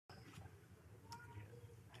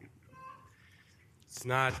It's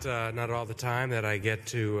not all the time that I get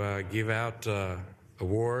to give out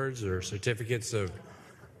awards or certificates of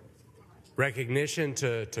recognition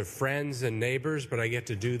to friends and neighbors, but I get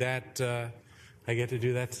to do that. I get to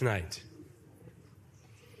do that tonight.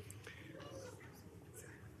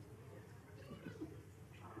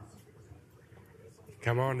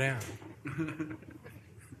 Come on down.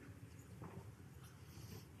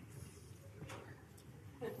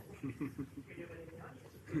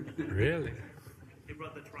 Really? He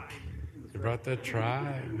brought the tribe. You brought the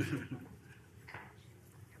tribe.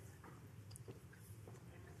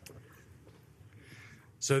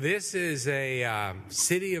 So this is a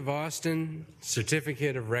City of Austin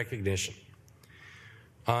Certificate of Recognition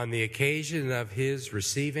on the occasion of his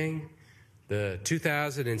receiving the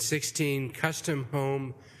 2016 Custom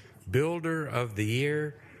Home Builder of the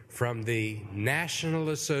Year from the National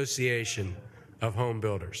Association of Home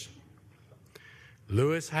Builders.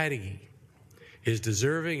 Louis Heidegge is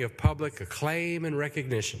deserving of public acclaim and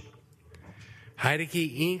recognition.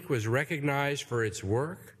 Heidegge Inc. was recognized for its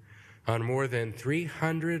work on more than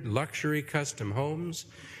 300 luxury custom homes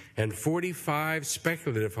and 45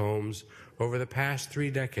 speculative homes over the past 3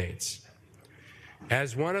 decades.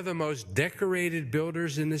 As one of the most decorated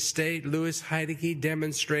builders in the state, Louis Heidegge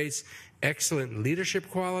demonstrates excellent leadership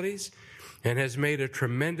qualities and has made a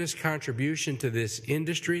tremendous contribution to this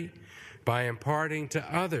industry by imparting to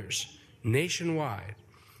others nationwide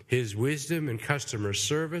his wisdom in customer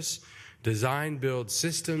service, design build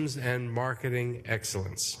systems, and marketing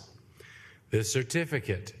excellence. The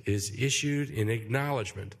certificate is issued in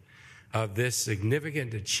acknowledgement of this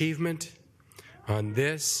significant achievement on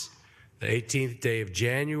this, the 18th day of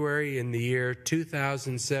January in the year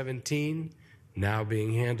 2017, now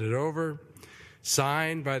being handed over,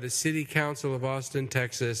 signed by the City Council of Austin,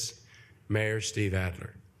 Texas, Mayor Steve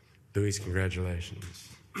Adler. Louis, congratulations.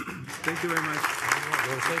 Thank you very much. You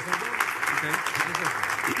want to say something? Okay.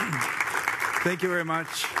 Thank you very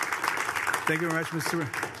much. Thank you very much, Mr.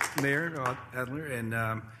 Mayor Adler. And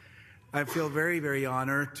I feel very, very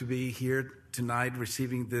honored to be here tonight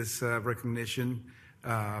receiving this recognition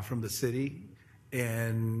from the city.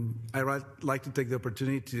 And I'd like to take the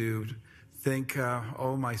opportunity to thank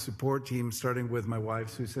all my support team, starting with my wife,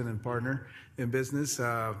 Susan, and partner in business.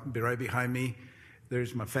 Be right behind me.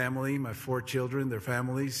 There's my family, my 4 children, their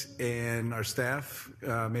families, and our staff,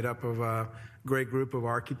 made up of a great group of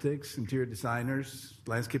architects, interior designers,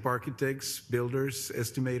 landscape architects, builders,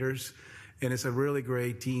 estimators, and it's a really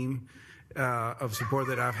great team of support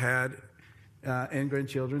that I've had, and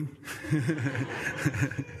grandchildren.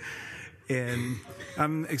 And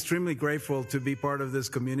I'm extremely grateful to be part of this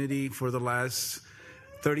community for the last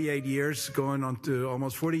 38 years, going on to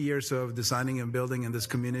almost 40 years of designing and building in this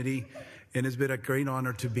community. And it's been a great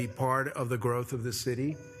honor to be part of the growth of the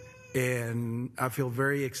city. And I feel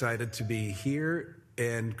very excited to be here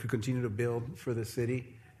and to continue to build for the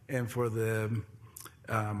city and for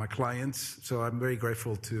my clients. So I'm very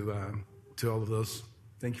grateful to all of those.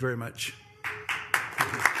 Thank you very much.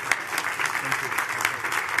 Thank you.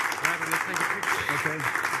 Okay.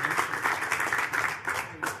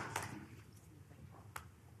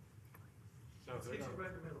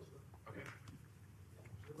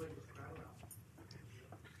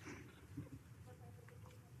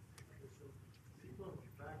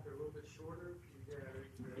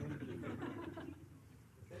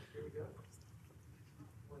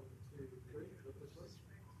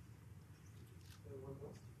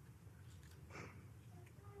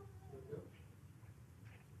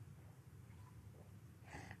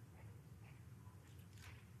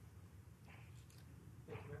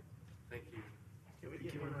 Thank you.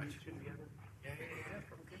 Thank you very much. Yeah.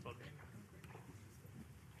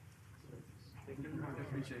 Thank you very much. I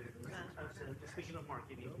appreciate it. Speaking of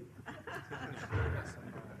marketing.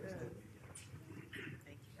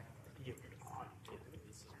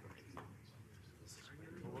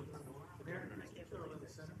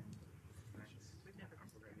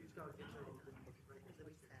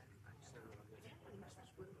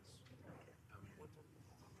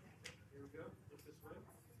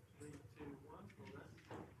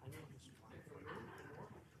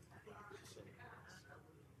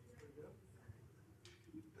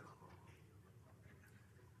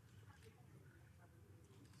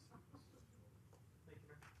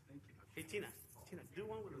 Hey, Tina, do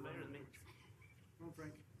one with the mayor and me. Come on,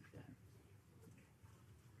 Frank. Yeah,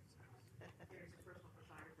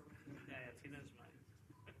 Tina's mine.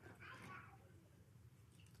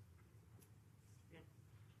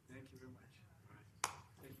 Thank you very much.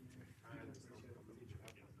 Thank you, Mayor.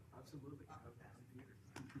 Absolutely.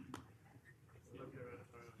 Look, you're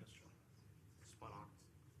spot on.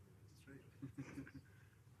 That's right.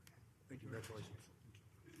 Congratulations.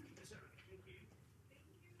 Yes, sir. Thank you.